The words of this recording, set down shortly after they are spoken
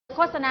โฆ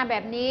ษณาแบ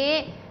บนี้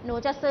หนู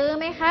จะซื้อ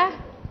ไหมคะ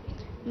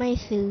ไม่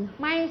ซื้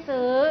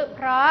อเพ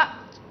ราะ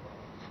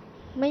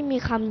ไม่มี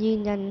คำยืน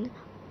ยัน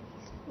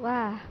ว่า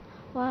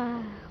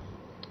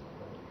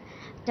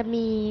จะ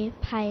มี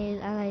ภัย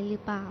อะไรหรื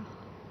อเปล่า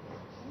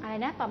อะไร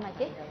นะตอบหน่อย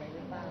สิ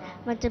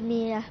มันจะมี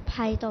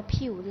ภัยต่อ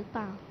ผิวหรือเป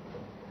ล่า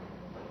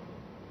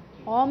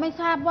อ๋อไม่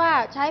ทราบว่า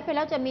ใช้ไปแ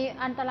ล้วจะมี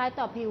อันตราย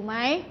ต่อผิวไหม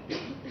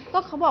ก็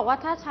เขาบอกว่า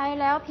ถ้าใช้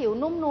แล้วผิว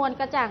นุ่มนวล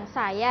กระจ่างใส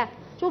อ่ะ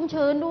ชุ่ม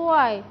ชื้นด้ว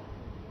ย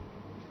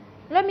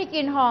และมีก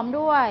ลิ่นหอม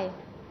ด้วย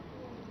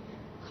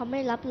เขาไม่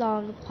รับรอง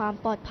ความ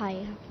ปลอดภัย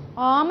ครับ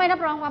อ๋อไม่รับ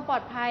รองความปลอ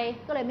ดภัย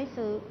ก็เลยไม่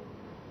ซื้อ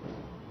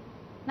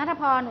ณัฐ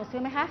พรหนูซื้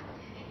อไหมคะ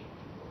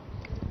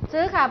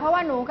ซื้อค่ะเพราะว่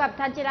าหนูกับ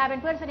ธันจิราเป็น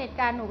เพื่อนสนิท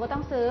กันหนูก็ต้อ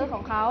งซื้อขอ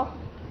งเขา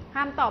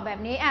ห้ามตอบแบบ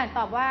นี้ต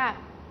อบว่า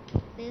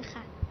ซื้อ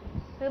ค่ะ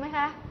ซื้อไหมค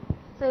ะ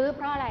ซื้อเพ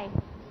ราะอะไร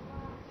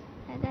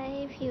จะได้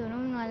ผิว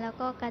นุ่มนวลแล้ว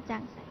ก็กระจ่า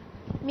งใส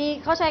มี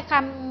เขาใช้ค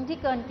ำที่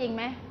เกินจริงไ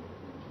หม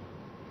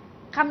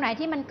คำไหน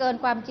ที่มันเกิน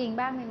ความจริง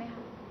บ้างมีไหมค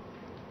ะ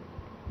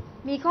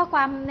มีข้อคว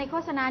ามในโฆ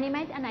ษณานี้ไหม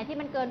อันไหนที่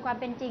มันเกินความ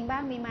เป็นจริงบ้า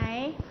งมีไหม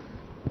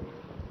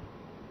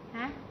ฮ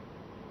ะ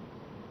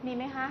มีไ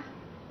หมคะ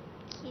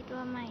คิด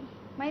ว่าไ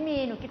ม่มี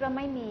หนูคิดว่าไ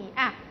ม่มี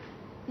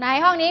ไหน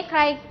ห้องนี้ใ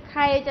ค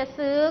รจะ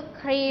ซื้อ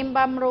ครีมบ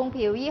ำรุง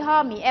ผิวยี่ห้อ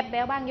หมีแอปเบ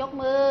ลบ้างยก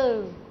มือ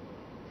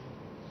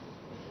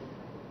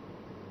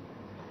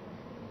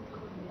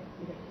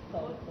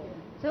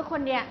ซื้อค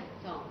นเดียว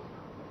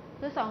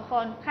ซื้อ2 ค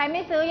นใครไ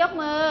ม่ซื้อยก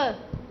มือ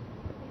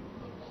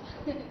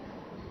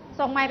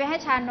ส่งไมค์ไปให้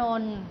ชาน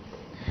นท์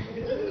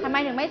ทำไม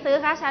ถึงไม่ซื้อ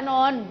คะชาน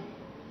นท์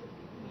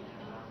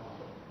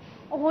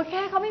โอ้โหแ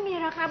ค่เขาไม่มี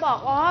ราคาบอก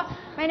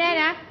ไม่แน่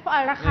นะเพราะ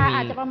ราคาอ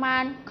าจจะประมา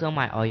ณเครื่องห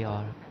มายออ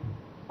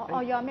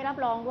ยไม่รับ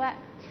รองด้วย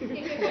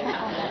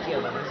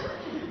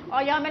ออ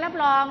ยไม่รับ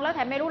รองแล้วแถ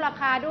มไม่รู้รา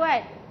คาด้วย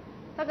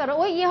ถ้าเกิดว่า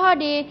ยี่ห้อ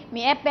ดี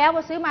มีแอปแบ๊วม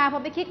าซื้อมาพอ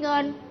ไปคิดเงิ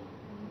น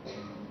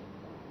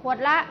ขวด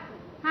ละ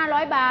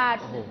500 บาท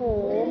โอ้โห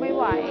ไม่ไ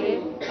หว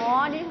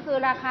นี่คือ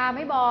ราคาไ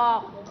ม่บอก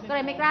ก็เล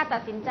ยไม่กล้าตั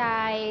ดสินใจ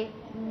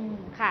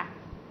ค่ะ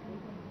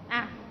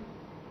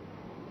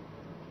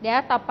เดี๋ยว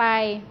ต่อไป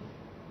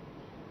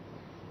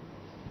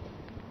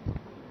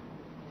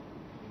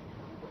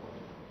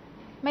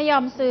ไม่ยอ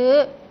มซื้อ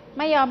ไ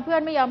ม่ยอมเพื่อ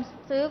นไม่ยอม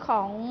ซื้อข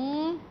อง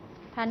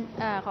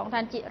ทั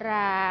นจิร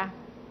า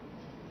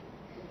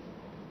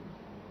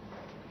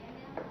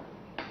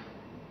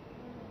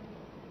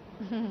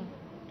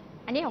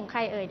อันนี้ของใคร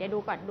เอ่ยเดี๋ยวดู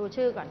ก่อนดู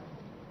ชื่อก่อน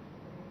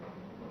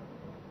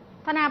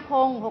ธนาพ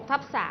งศ์6/3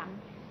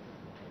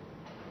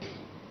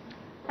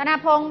ธนา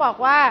พงศ์บอก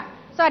ว่า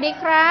สวัสดี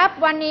ครับ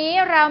วันนี้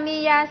เรามี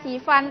ยาสี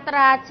ฟันตร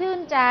าชื่น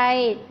ใจ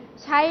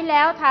ใช้แ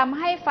ล้วทำใ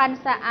ห้ฟัน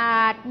สะอ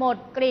าดหมด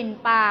กลิ่น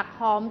ปาก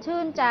หอมชื่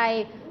นใจ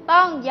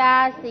ต้องยา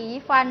สี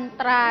ฟัน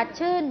ตรา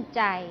ชื่นใ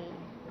จ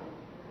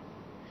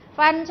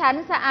ฟันฉัน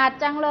สะอาด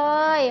จังเล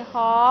ยห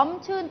อม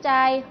ชื่นใจ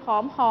หอ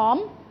ม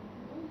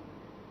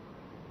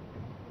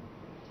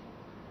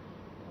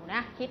น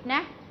ะ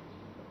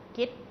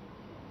คิด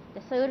จ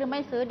ะซื้อหรือไ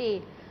ม่ซื้อดี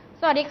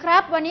สวัสดีครั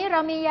บวันนี้เรา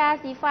มียา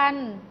สีฟัน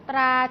ตร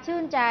าชื่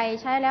นใจ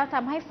ใช้แล้วท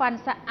ำให้ฟัน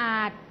สะอ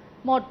าด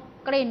หมด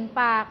กลิ่น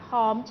ปากห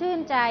อมชื่น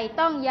ใจ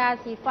ต้องยา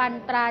สีฟัน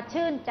ตรา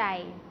ชื่นใจ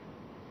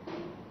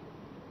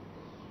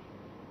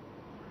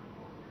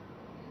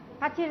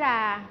พัชรา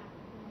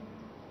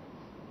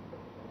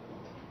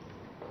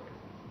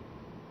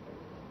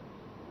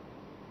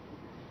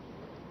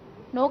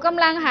หนูก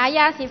ำลังหาย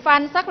าสีฟั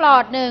นสักหลอ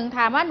ดหนึ่งถ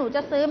ามว่าหนูจ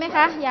ะซื้อไหมค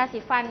ะยาสี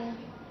ฟัน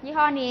ยี่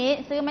ห้อนี้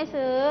ซื้อไม่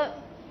ซื้อ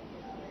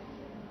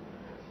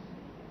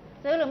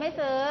หรือไม่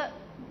ซื้อ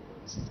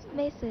ไ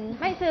ม่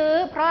ซื้อ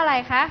เพราะอะไร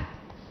คะ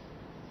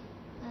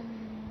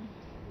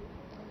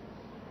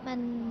มัน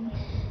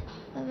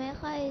ไม่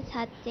ค่อย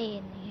ชัดเจน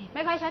ไ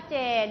ม่ค่อยชัดเจ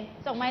น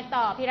ส่งมา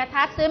ต่อพีร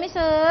ทัศน์ซื้อไม่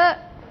ซื้อ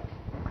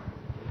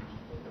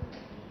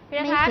พี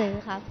รทัศน์ไม่ซื้อ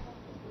ครับ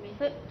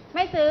ไ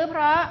ม่ซื้อเพ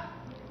ราะ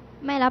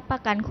ไม่รับปร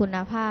ะกันคุณ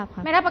ภาพครั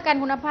บไม่รับประกัน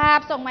คุณภาพ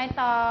ส่งมา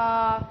ต่อ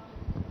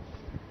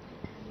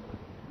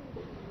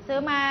ซื้อ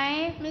ไหม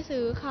ไม่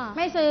ซื้อค่ะไ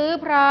ม่ซื้อ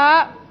เพราะ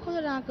โฆษ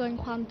ณาเกิน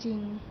ความจริง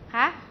ค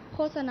ะโฆ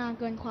ษณา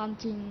เกินความ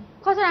จริง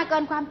โฆษณาเกิ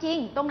นความจริง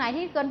ตรงไหน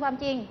ที่เกินความ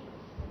จริง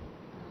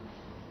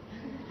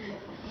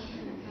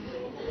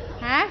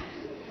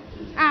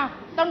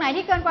ตรงไหน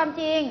ที่เกินความ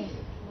จริง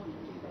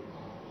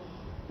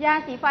ยา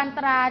สีฟันต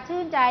ราชื่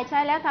นใจใช้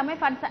แล้วทำให้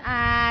ฟันสะอ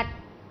าด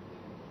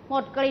หม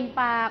ดกลิ่น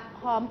ปาก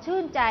หอมชื่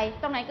นใจ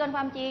ตรงไหนเกินค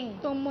วามจริง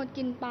ตรงหมดก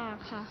ลิ่นปาก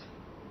ค่ะ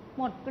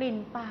หมดกลิ่น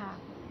ปาก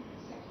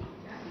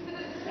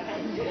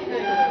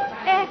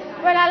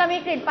เวลาเรามี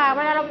กลิ่นปากเ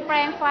วลาเราแปร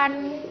งฟัน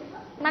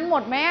มันหม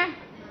ดไหม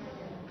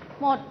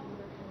หมด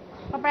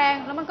พอแปรง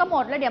แล้วมันก็หม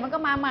ดแล้วเดี๋ยวมันก็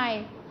มาใหม่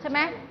ใช่ไหม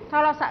ถ้า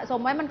เราสะส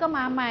มไว้มันก็ม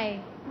าใหม่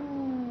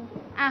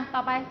ต่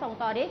อไปส่ง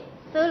ต่อดิ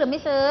ซื้อหรือไม่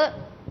ซื้อ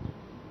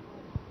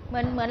เห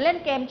มือนเล่น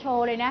เกมโช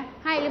ว์เลยนะ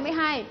ให้หรือไม่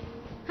ใ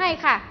ห้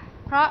ค่ะ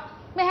เพราะ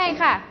ไม่ให้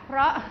ค่ะเพร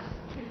าะ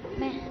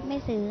ไม่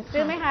ซื้อ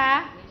ซื้อไหมคะ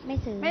ไม่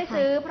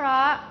ซื้อเพรา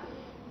ะ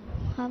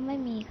ไม่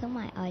มีเครื่องห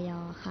มายออย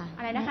ค่ะอ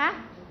ะไรนะคะ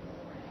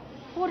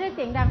พูดให้เ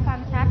สียงดังฟัง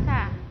ชัดค่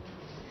ะ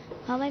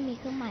เพราะไม่มี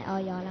เครื่องหมายออ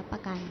ยรับปร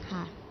ะกันค่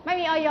ะไม่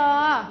มีออย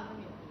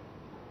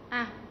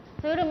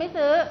ซื้อหรือไม่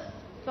ซื้อ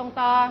ส่ง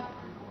ต่อ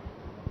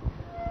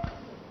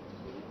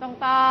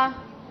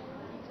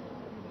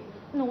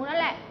หนูนั่น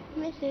แหละ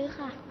ไม่ซื้อ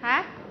ค่ะ ฮะ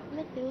ไ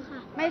ม่ซื้อค่ะ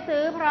ไม่ซื้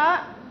อเพราะ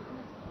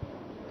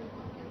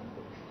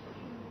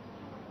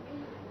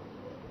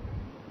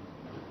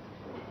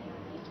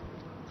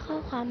ข้อ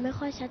ความไม่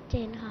ค่อยชัดเจ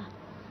นค่ะ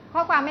ข้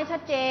อความไม่ชั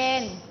ดเจน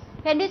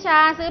เพนพิชา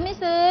ซื้อไม่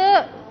ซื้อ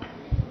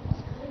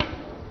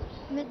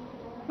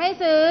ไม่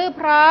ซื้อเ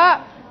พราะ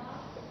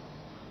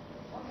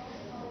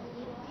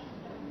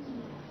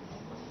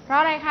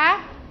อะไรคะ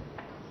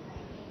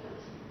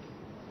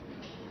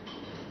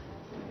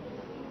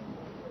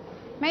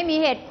ไม่มี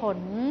เหตุผล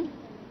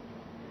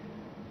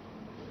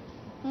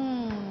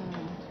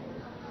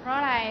เพราะ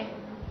อะไร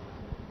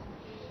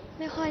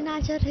ไม่ค่อยน่า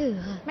เชื่อถือ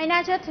ค่ะ ไม่น่า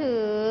เชื่อถื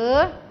อ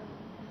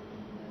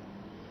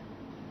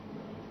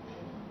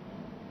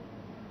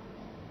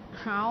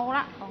เอาล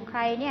ะของใคร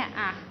เนี่ย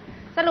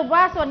สรุปว่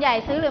าส่วนใหญ่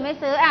ซื้อหรือไม่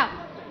ซื้อ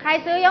ใคร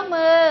ซื้อยก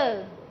มือ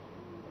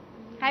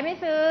ใครไม่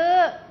ซื้อ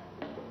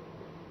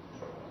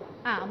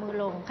เอามือ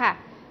ลงค่ะ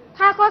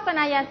ถ้าโฆษณ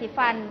ายาสี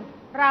ฟัน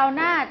เขา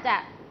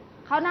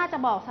น่าจะ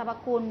บอกสรรพ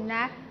คุณน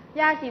ะ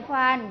ยาสี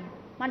ฟัน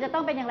มันจะต้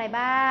องเป็นอย่างไร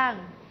บ้าง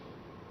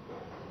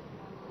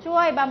ช่ว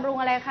ยบำรุง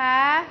อะไรคะ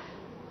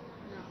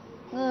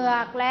เหงือ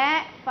กและ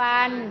ฟั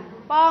น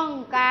ป้อง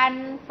กัน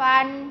ฟั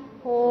น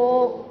ผุ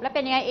และเป็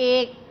นยังไงอี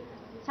ก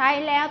ใช้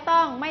แล้วต้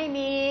องไม่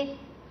มี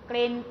ก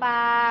ลิ่นป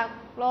าก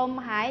ลม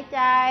หายใจ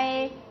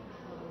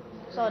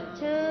สด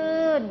ชื่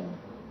น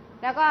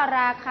แล้วก็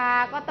ราคา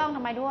ก็ต้องท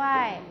ำไมด้ว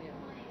ย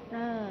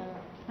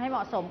ให้เหม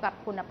าะสมกับ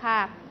คุณภา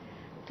พ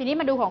ทีนี้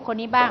มาดูของคน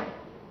นี้บ้าง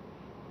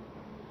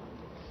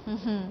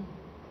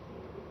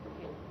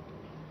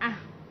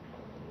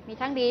มี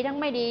ทั้งดีทั้ง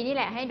ไม่ดีนี่แ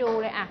หละให้ดู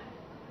เลย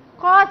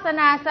โฆษ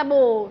ณาส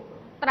บู่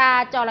ตรา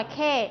จระเ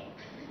ข้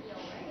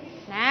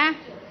นะ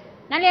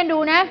นักเรียนดู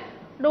นะ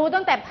ดู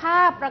ตั้งแต่ภ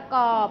าพประก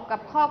อบกับ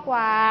ข้อคว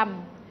าม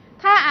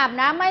ถ้าอาบ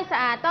น้ำไม่สะ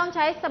อาดต้องใ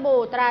ช้ส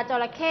บู่ตราจ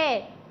ระเข้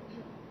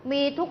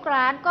มีทุก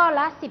ร้านก็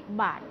ละ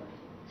10 บาท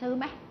ซื้อ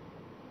ไหม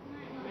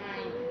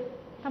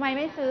ทำไมไ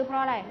ม่ซื้อเพรา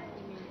ะอะไร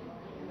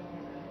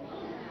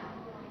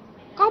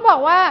เขาบอก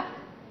ว่า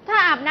ถ้า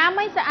อาบน้ำไ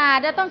ม่สะอาด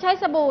จะต้องใช้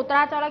สบู่ตร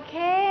าจระเ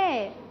ข้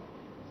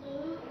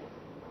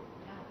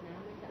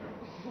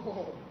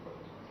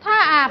ถ้า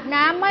อาบ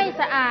น้ำไม่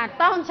สะอาด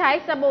ต้องใช้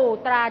สบู่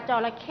ตราจ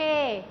ระเข้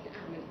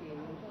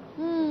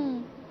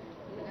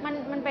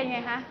มันเป็นไง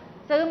คะ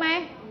ซื้อไหม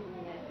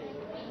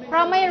เพร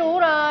าะไม่รู้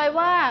เลย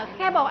ว่าแ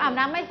ค่บอกอาบ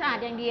น้ำไม่สะอาด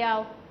อย่างเดียว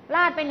ร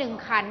าดไป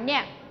1 ขันเนี่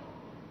ย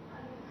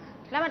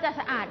แล้วมันจะ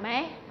สะอาดไหม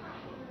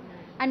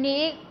อัน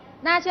นี้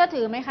น่าเชื่อ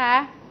ถือไหมคะ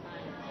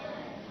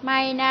ไม่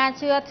น่าเ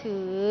ชื่อถื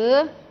อ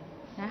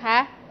นะคะ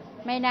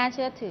ไม่น่าเ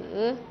ชื่อถือ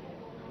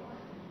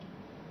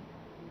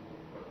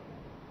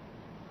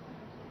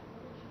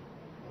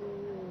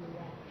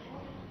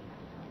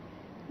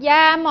ย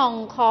าหม่อง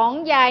ของ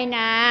ยายน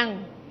าง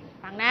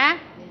ฟังนะ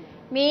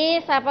มี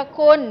สรรพ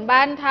คุณบ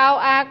รรเทา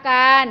อาก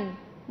าร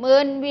มึ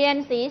นเวียน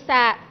ศีรษ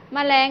ะแม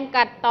ลง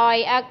กัดต่อย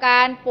อากา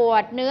รปว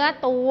ดเนื้อ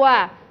ตัว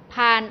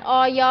ผ่านอ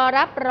ย.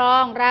รับรอ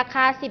งราค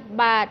า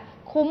10 บาท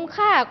คุ้ม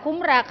ค่าคุ้ม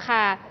ราค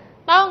า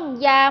ต้อง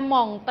ยาห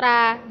ม่องตร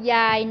าย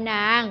ายน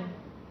าง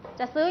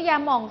จะซื้อยา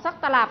หม่องสัก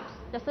ตลับ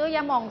จะซื้อย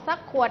าหม่องสัก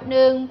ขวดห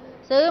นึ่ง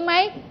ซื้อไหม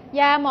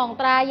ยาหม่อง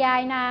ตรายา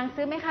ยนาง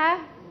ซื้อไหมคะ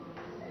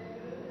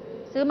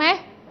ซื้อไหม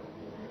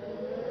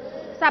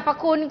สรรพ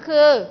คุณ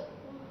คือ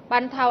บร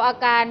รเทาอา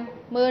การ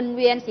มึนเ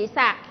วียนศีรษ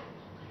ะ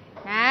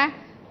นะ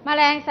แม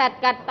ลงสัต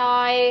ว์กัดต่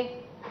อย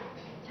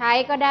ใช้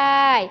ก็ไ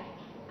ด้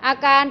อา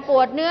การป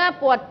วดเนื้อ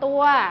ปวดตั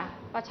ว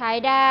ก็ใช้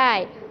ได้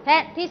และ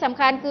ที่สำ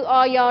คัญคืออ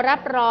ย.รั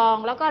บรอง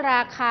แล้วก็ร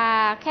าคา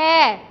แค่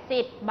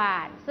10 บา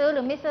ทซื้อหรื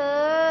อไม่ซื้อ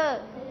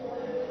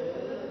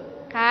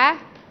คะ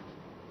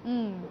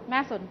น่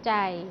าสนใจ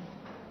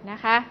นะ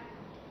คะ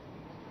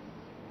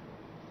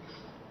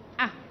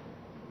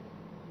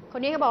ค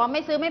นนี้เขาบอกว่าไ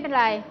ม่ซื้อไม่เป็น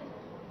ไร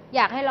อ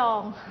ยากให้ลอ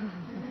ง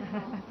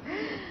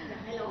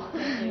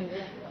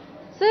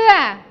เสื้อ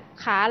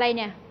ขาอะไรเ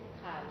นี่ย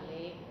ขาเ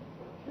ล็ก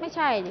ไม่ใ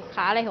ช่ข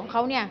าอะไรของเข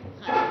าเนี่ย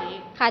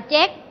ขาเ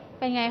จ๊กเ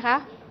ป็นไงคะ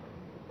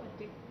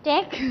เจ๊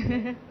ก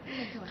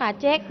ขา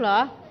เจ๊กเหรอ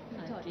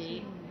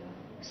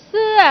เ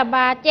สื้อบ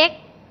าเจ๊ก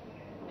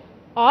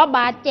บา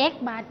เ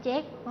จ๊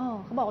ก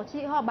เขาบอกว่า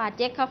ชื่อห้อบาเ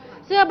จ๊กเขา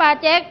เสื้อบา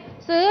เจ๊ก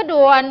ซื้อ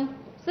ด่วน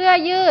เสื้อ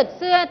ยืด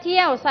เสื้อเที่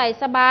ยวใส่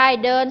สบาย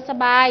เดินส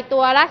บายตั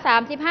วละ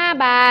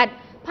35 บาท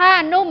ผ้า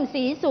นุ่ม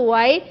สีสว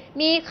ย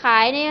มีขา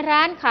ยในร้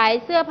านขาย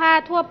เสื้อผ้า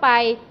ทั่วไป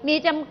มี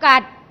จำกั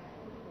ด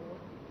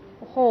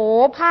โอ้โห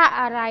ผ้า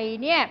อะไร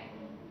เนี่ย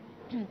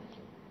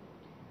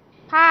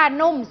ผ้า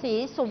นุ่มสี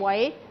สวย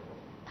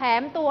แถ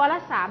มตัวละ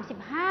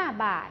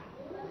35 บาท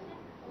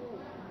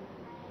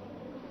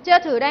เชื่อ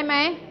ถือได้ไหม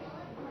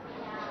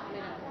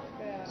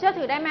เชื่อ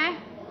ถือได้ไหม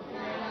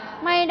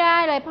ไม่ได้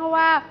เลยเพราะ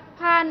ว่า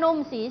ผ้านุ่ม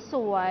สีส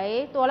วย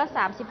ตัวละ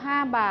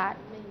35 บาท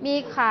มี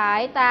ขา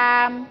ยตา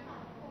ม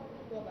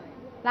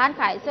ร้าน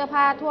ขายเสื้อ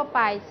ผ้าทั่วไป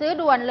ซื้อ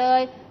ด่วนเล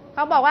ยเข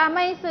าบอกว่าไ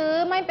ม่ซื้อ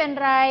ไม่เป็น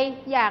ไร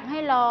อยากให้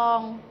ลอง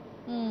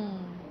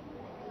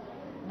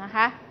นะค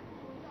ะ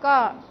ก็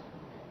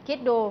คิด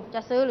คิดดูจ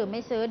ะซื้อหรือไ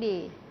ม่ซื้อดี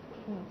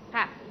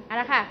ค่ะเอา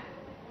ละค่ะ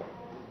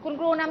คุณ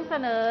ครูนำเส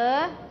นอ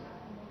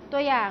ตั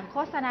วอย่างโฆ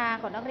ษณา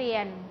ของนักเรีย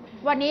น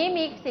วันนี้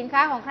มีสินค้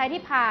าของใคร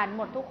ที่ผ่านห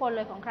มดทุกคนเ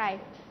ลยของใคร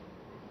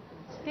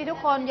ที่ทุก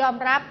คนยอม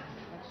รับ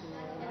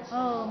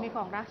มีข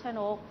องรักชน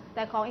กแ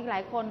ต่ของอีกหลา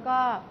ยคนก็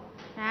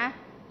นะ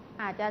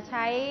อาจจะใ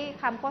ช้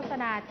คำโฆษ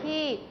ณา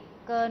ที่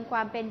เกินคว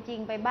ามเป็นจริง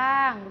ไปบ้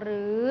างห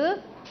รือ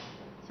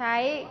ใช้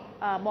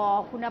บอก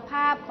คุณภ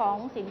าพของ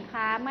สิน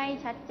ค้าไม่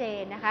ชัดเจ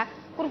นนะคะ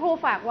คุณครู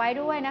ฝากไว้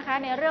ด้วยนะคะ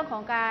ในเรื่องขอ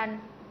งการ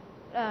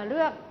เ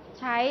ลือก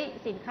ใช้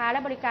สินค้าและ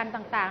บริการ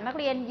ต่างๆนัก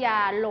เรียนอย่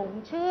าหลง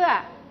เชื่อ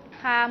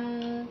ค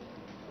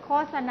ำโฆ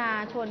ษณา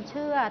ชวนเ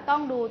ชื่อต้อ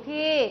งดู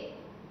ที่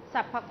ส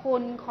รรพคุ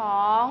ณข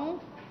อง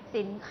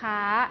สินค้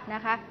าน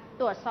ะคะ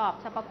ตรวจสอบ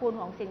สรรพคุณ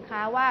ของสินค้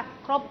าว่า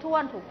ครบถ้ว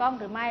นถูกต้อง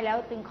หรือไม่แล้ว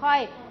จึงค่อย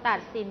ตัด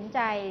สินใจ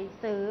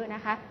ซื้อน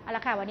ะคะเอาล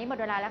ะค่ะวันนี้หมด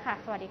เวลาแล้วค่ะ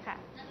สวัสดีค่ะ